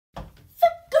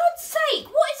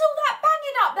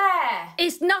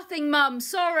It's nothing, Mum,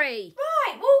 sorry.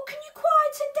 Right, well, can you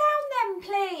quieten down then,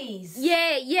 please?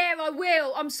 Yeah, I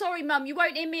will. I'm sorry, Mum, you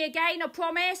won't hear me again, I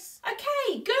promise.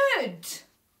 Okay, good.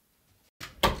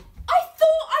 I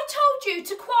thought I told you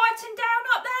to quieten down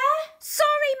up there.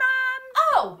 Sorry, Mum.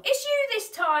 Oh, it's you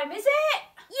this time, is it?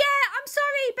 Yeah, I'm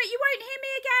sorry, but you won't hear me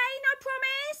again, I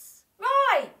promise.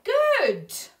 Right,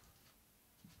 good.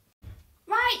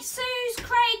 Right, Suze,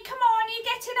 Craig, come on, are you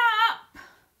getting up?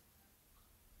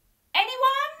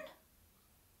 Anyone?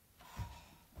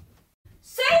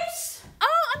 Suze?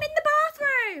 Oh, I'm in the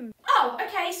bathroom. Oh,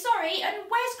 okay, sorry, and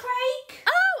where's Craig?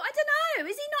 Oh, I don't know.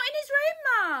 Is he not in his room,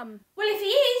 Mum? Well, if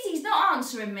he is, he's not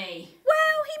answering me.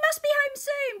 Well, he must be home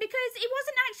soon because he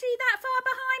wasn't actually that far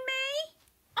behind me.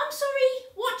 I'm sorry,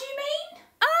 what do you mean?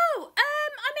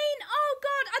 Oh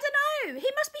God, I don't know.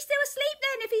 He must be still asleep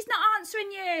then if he's not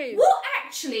answering you. What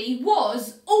actually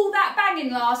was all that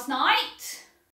banging last night?